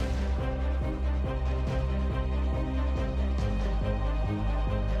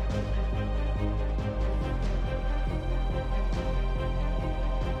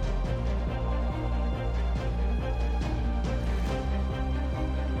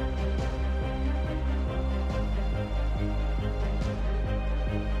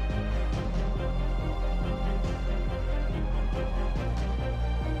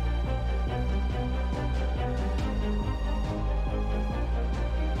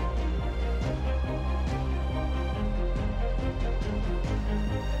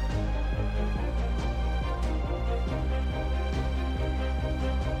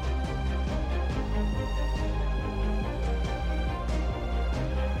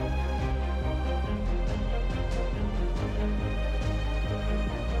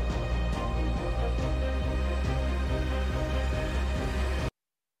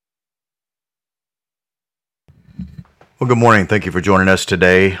Well, good morning. Thank you for joining us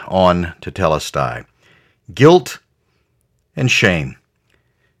today on Tetelestai. Guilt and shame.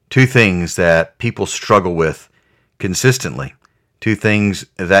 Two things that people struggle with consistently. Two things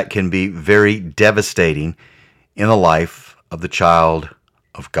that can be very devastating in the life of the child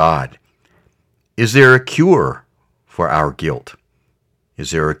of God. Is there a cure for our guilt?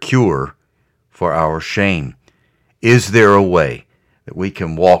 Is there a cure for our shame? Is there a way that we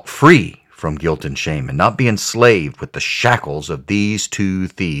can walk free from guilt and shame and not be enslaved with the shackles of these two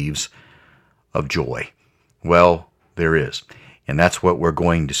thieves of joy? Well, there is. And that's what we're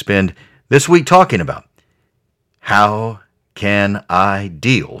going to spend this week talking about. How can I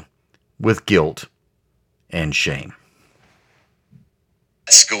deal with guilt and shame?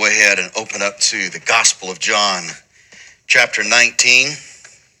 Let's go ahead and open up to the Gospel of John, chapter 19.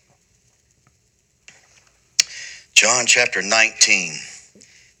 John chapter 19.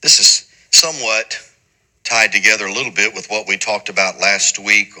 This is somewhat tied together a little bit with what we talked about last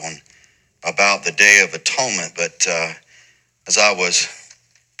week about the Day of Atonement. But as I was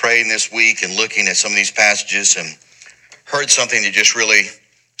praying this week and looking at some of these passages and heard something that just really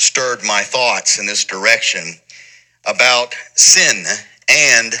stirred my thoughts in this direction about sin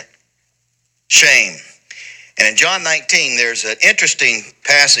and shame. And in John 19, there's an interesting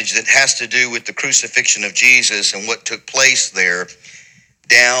passage that has to do with the crucifixion of Jesus and what took place there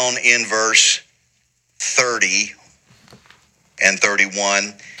down in verse 30 and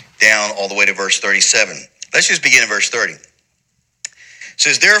 31, down all the way to verse 37. Let's just begin in verse 30. It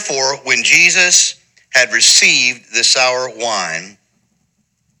says, "Therefore, when Jesus had received the sour wine,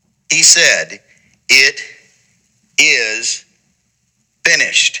 he said, 'It is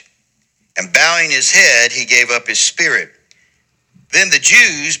finished.' And bowing his head, he gave up his spirit. Then the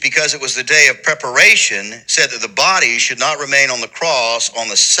Jews, because it was the day of preparation, said that the body should not remain on the cross on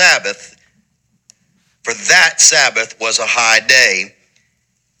the Sabbath, for that Sabbath was a high day,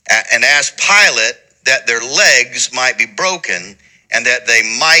 and asked Pilate that their legs might be broken and that they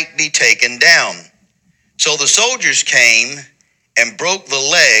might be taken down. So the soldiers came and broke the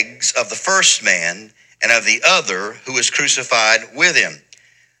legs of the first man and of the other who was crucified with him.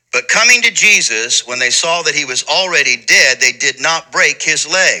 But coming to Jesus, when they saw that he was already dead, they did not break his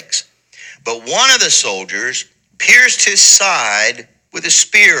legs. But one of the soldiers pierced his side with a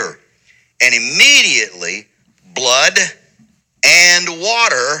spear, and immediately blood and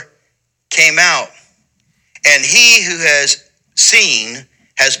water came out. And he who has seen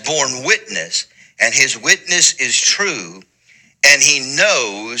has borne witness, and his witness is true, and he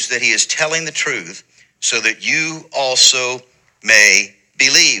knows that he is telling the truth, so that you also may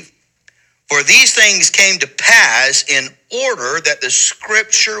believe. For these things came to pass in order that the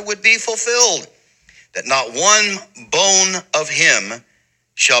scripture would be fulfilled, that not one bone of him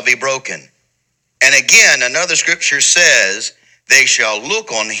shall be broken. And again, another scripture says, they shall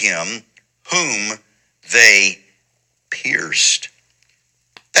look on him whom they pierced."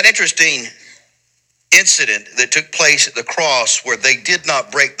 That interesting incident that took place at the cross where they did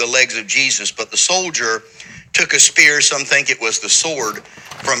not break the legs of Jesus, but the soldier took a spear, some think it was the sword,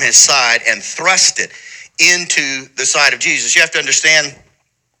 from his side and thrust it into the side of Jesus. You have to understand,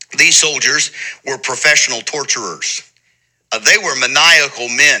 these soldiers were professional torturers. They were maniacal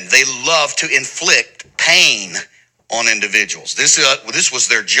men. They loved to inflict pain on individuals. This was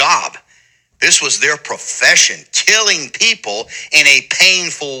their job. This was their profession. Killing people in a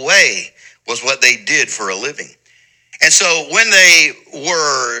painful way was what they did for a living. And so when they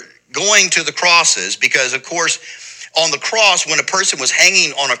were going to the crosses, because of course on the cross, when a person was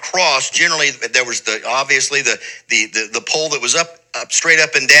hanging on a cross, generally there was the pole that was up straight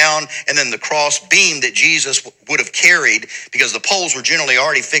up and down, and then the cross beam that Jesus would have carried, because the poles were generally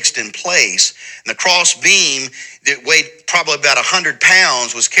already fixed in place. And the cross beam that weighed probably about 100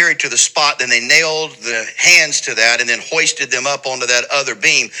 pounds was carried to the spot. Then they nailed the hands to that and then hoisted them up onto that other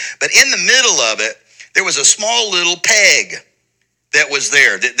beam. But in the middle of it, there was a small little peg that was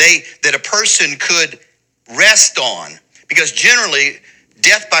there that a person could rest on, because generally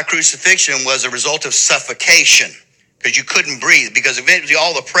death by crucifixion was a result of suffocation, because you couldn't breathe, because eventually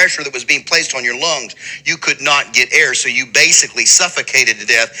all the pressure that was being placed on your lungs, you could not get air, so you basically suffocated to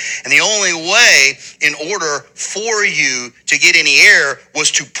death. And the only way in order for you to get any air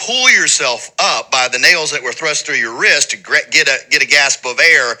was to pull yourself up by the nails that were thrust through your wrist to get a gasp of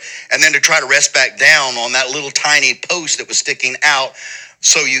air, and then to try to rest back down on that little tiny post that was sticking out,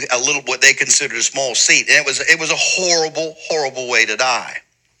 so you a little what they considered a small seat. And it was a horrible, horrible way to die.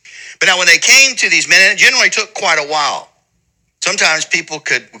 But now when they came to these men, and it generally took quite a while. Sometimes people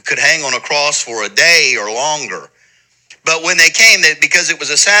could hang on a cross for a day or longer. But when they came, because it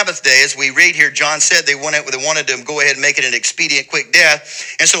was a Sabbath day, as we read here, John said they wanted to go ahead and make it an expedient, quick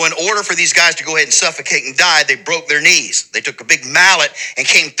death. And so in order for these guys to go ahead and suffocate and die, they broke their knees. They took a big mallet and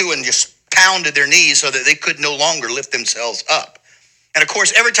came through and just pounded their knees so that they could no longer lift themselves up. And of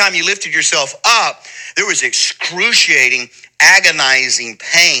course, every time you lifted yourself up, there was excruciating, agonizing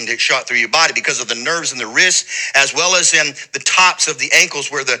pain that shot through your body because of the nerves in the wrists, as well as in the tops of the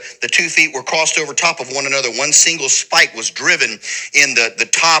ankles where the 2 feet were crossed over top of one another. One single spike was driven in the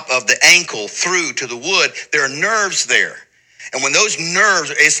top of the ankle through to the wood. There are nerves there. And when those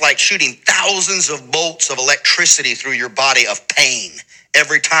nerves, it's like shooting thousands of bolts of electricity through your body of pain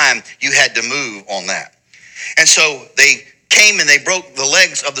every time you had to move on that. And so they came and they broke the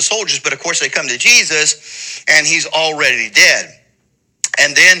legs of the soldiers, but of course they come to Jesus and he's already dead.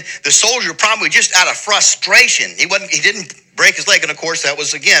 And then the soldier, probably just out of frustration, he didn't break his leg, and of course that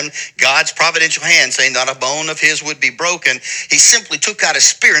was again God's providential hand saying not a bone of his would be broken. He simply took out a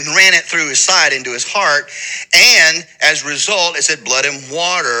spear and ran it through his side into his heart, and as a result, it said blood and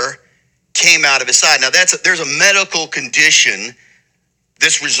water came out of his side. Now there's a medical condition.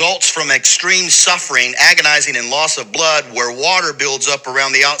 This results from extreme suffering, agonizing, and loss of blood, where water builds up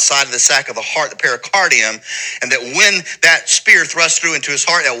around the outside of the sac of the heart, the pericardium, and that when that spear thrust through into his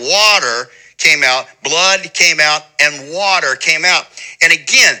heart, that water came out, blood came out, and water came out. And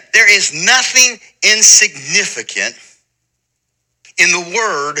again, there is nothing insignificant in the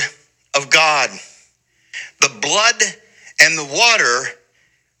Word of God. The blood and the water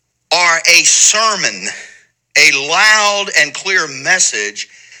are a sermon, a loud and clear message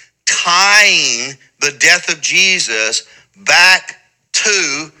tying the death of Jesus back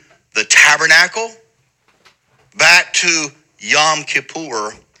to the tabernacle, back to Yom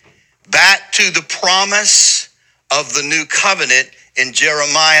Kippur, back to the promise of the new covenant in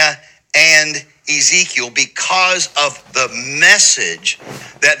Jeremiah and Ezekiel, because of the message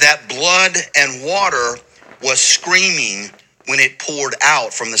that blood and water was screaming when it poured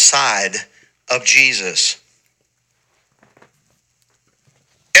out from the side of Jesus.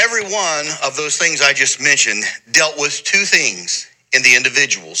 Every one of those things I just mentioned dealt with 2 things in the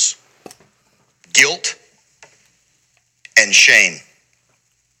individuals: guilt and shame.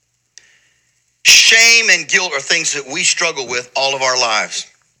 Shame and guilt are things that we struggle with all of our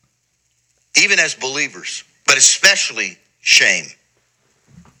lives, even as believers, but especially shame.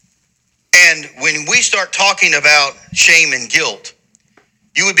 And when we start talking about shame and guilt,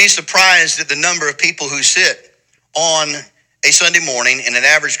 you would be surprised at the number of people who sit on a Sunday morning in an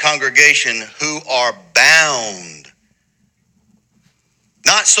average congregation who are bound,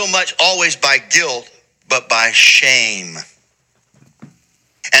 not so much always by guilt, but by shame,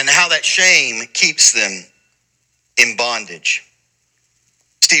 and how that shame keeps them in bondage.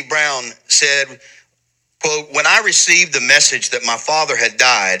 Steve Brown said, quote, "When I received the message that my father had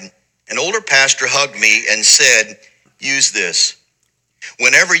died, an older pastor hugged me and said, 'Use this.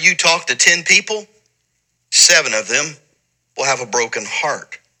 Whenever you talk to 10 people, 7 of them will have a broken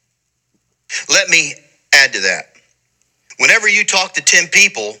heart.' Let me add to that. Whenever you talk to 10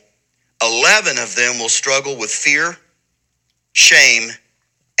 people, 11 of them will struggle with fear, shame,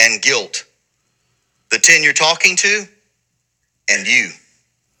 and guilt. The 10 you're talking to, and you.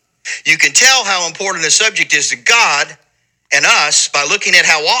 You can tell how important a subject is to God and us by looking at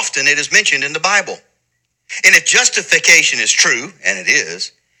how often it is mentioned in the Bible. And if justification is true, and it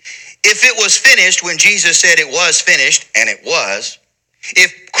is, if it was finished when Jesus said it was finished, and it was,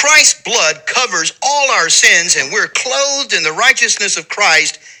 if Christ's blood covers all our sins and we're clothed in the righteousness of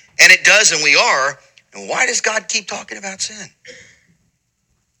Christ, and it does, and we are, then why does God keep talking about sin?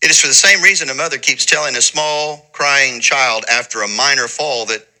 It is for the same reason a mother keeps telling a small crying child after a minor fall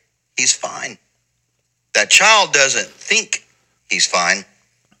that he's fine. That child doesn't think he's fine.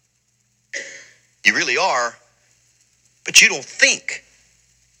 You really are, but you don't think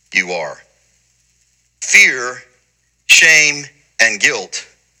you are. Fear, shame, and guilt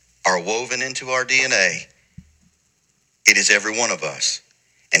are woven into our DNA. It is every one of us.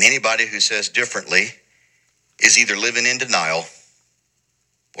 And anybody who says differently is either living in denial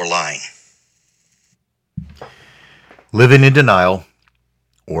or lying. Living in denial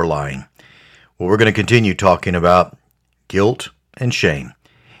or lying. Well, we're going to continue talking about guilt and shame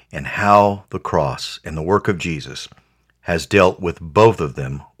and how the cross and the work of Jesus has dealt with both of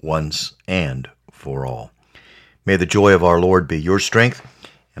them once and for all. May the joy of our Lord be your strength,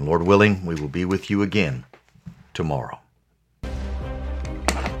 and Lord willing, we will be with you again tomorrow.